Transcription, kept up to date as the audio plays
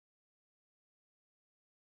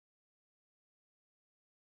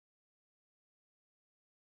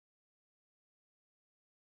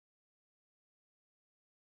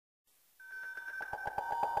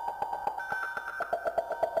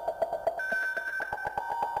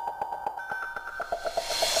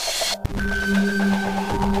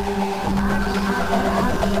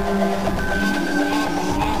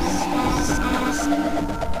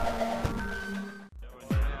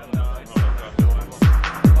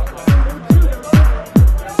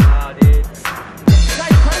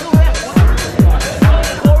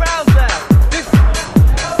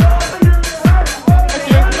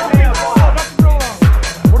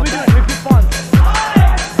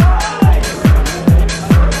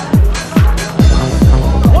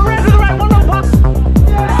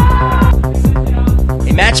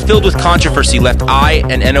Filled with controversy left I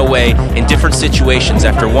and NOA in different situations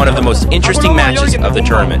after one of the most interesting matches of the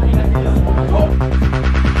tournament.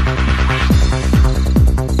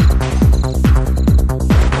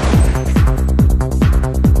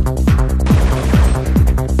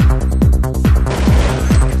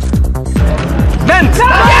 Yes!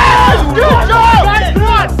 Good job! Guys, come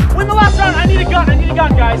on! Win the last round! I need a gun,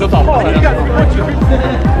 guys! No problem. I need a gun.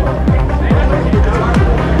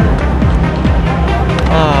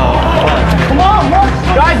 Come on,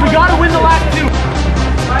 guys, we gotta win the last two.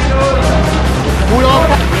 We all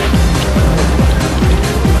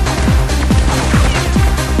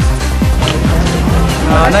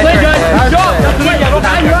nice play, guys. Good job.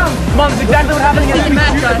 Come on, that's exactly what happened against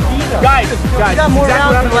match, guys. Guys, got more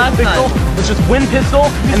rounds than last time. Let's just win pistol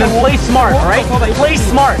and then play smart, all right? Play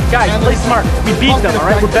smart, guys. Play smart. We beat them, all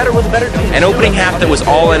right? We're better with a better team. An opening half that was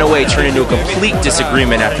all NOA turned into a complete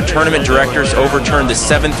disagreement after tournament directors overturned the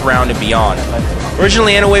 7th round and beyond.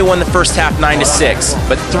 Originally, NOA won the first half 9-6,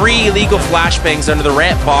 but 3 illegal flashbangs under the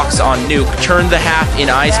ramp box on Nuke turned the half in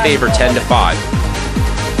I's favor 10-5.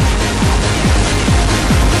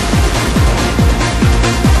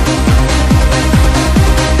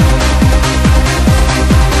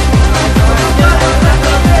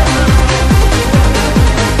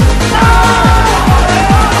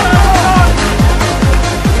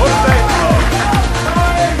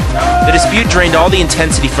 The dispute drained all the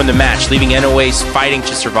intensity from the match, leaving NOA's fighting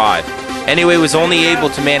to survive. NOA was only able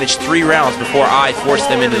to manage 3 rounds before I forced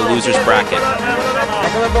them into the loser's bracket.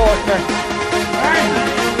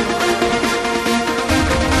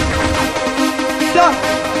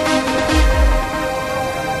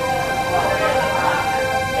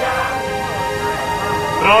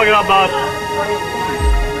 Bra grabbar!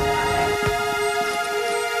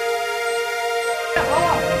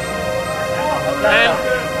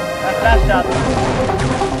 Last shot.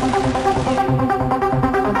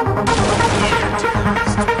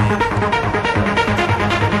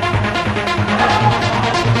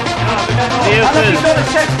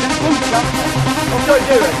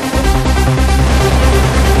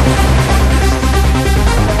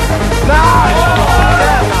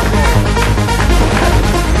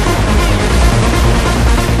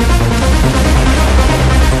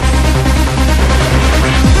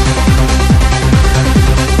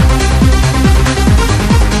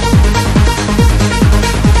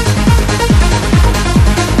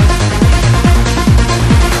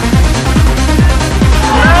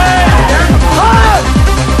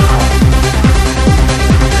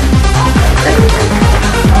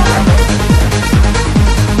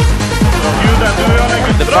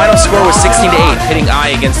 The final score was 16-8, pitting I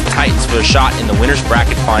against the Titans for a shot in the winners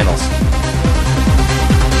bracket finals.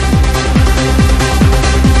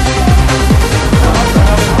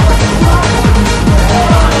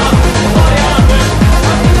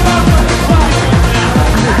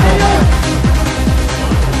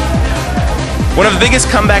 One of the biggest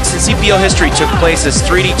comebacks in CPL history took place as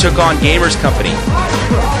 3D took on Gamers Company.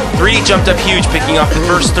 3D jumped up huge, picking off the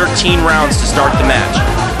first 13 rounds to start the match.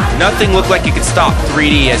 Nothing looked like it could stop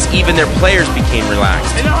 3D as even their players became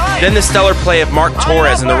relaxed. Then the stellar play of Mark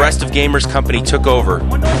Torres and the rest of Gamers Company took over.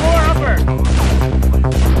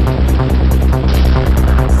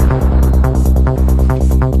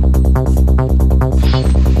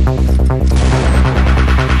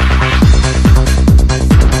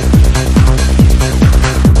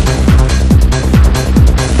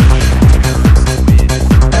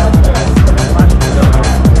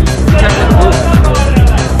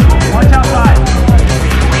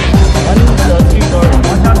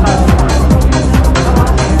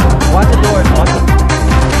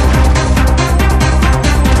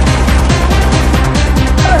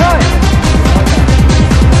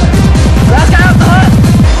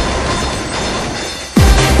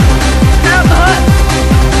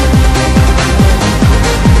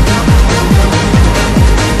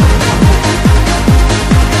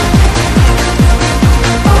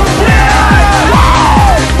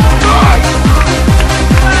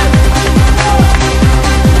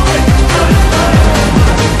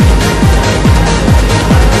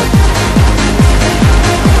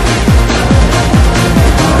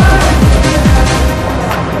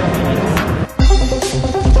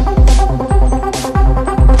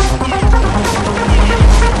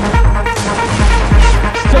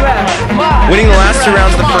 Winning the last 2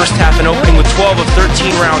 rounds of the first half and opening with 12 of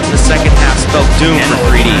 13 rounds in the second half spelled doom for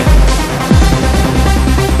 3D.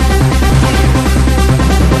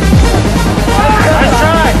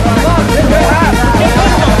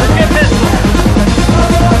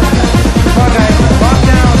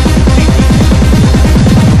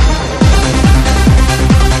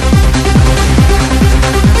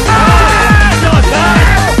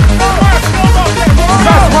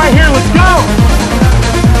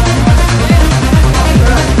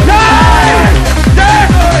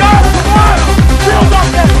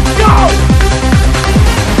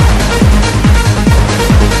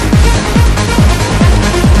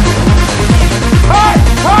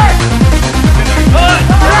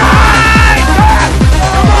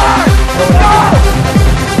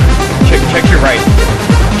 Check your right.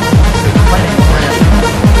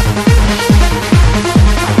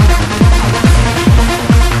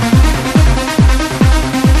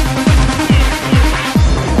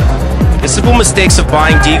 The simple mistakes of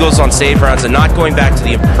buying deagles on save rounds and not going back to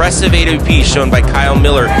the impressive AWP shown by Kyle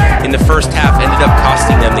Miller in the first half ended up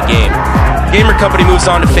costing them the game. Gamer Company moves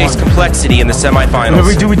on to face complexity in the semifinals.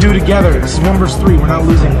 Whatever we do together. This is 1 versus 3. We're not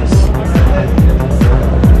losing this.